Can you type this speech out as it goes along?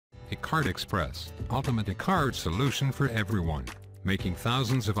Icard Xpress, ultimate Icard solution for everyone. Making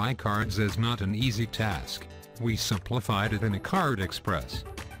thousands of iCards is not an easy task. We simplified it in Icard Xpress.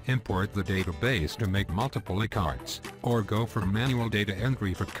 Import the database to make multiple iCards, or go for manual data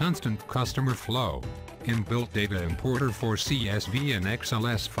entry for constant customer flow. Inbuilt data importer for CSV and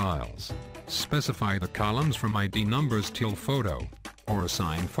XLS files. Specify the columns from ID numbers till photo, or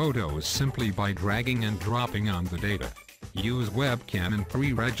assign photos simply by dragging and dropping on the data. Use webcam in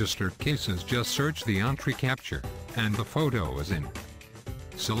pre-registered cases. Just search the entry capture, and the photo is in.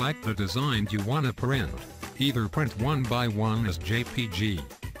 Select the design you want to print. Either print one by one as JPG,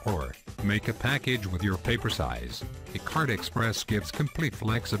 or make a package with your paper size. Icard Xpress gives complete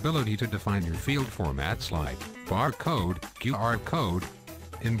flexibility to define your field formats like barcode, QR code,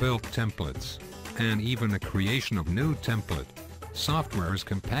 inbuilt templates, and even the creation of new template. Software is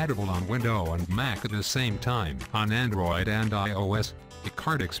compatible on Windows and Mac at the same time on Android and iOS.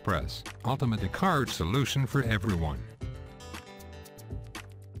 Icard Xpress, ultimate Icard solution for everyone.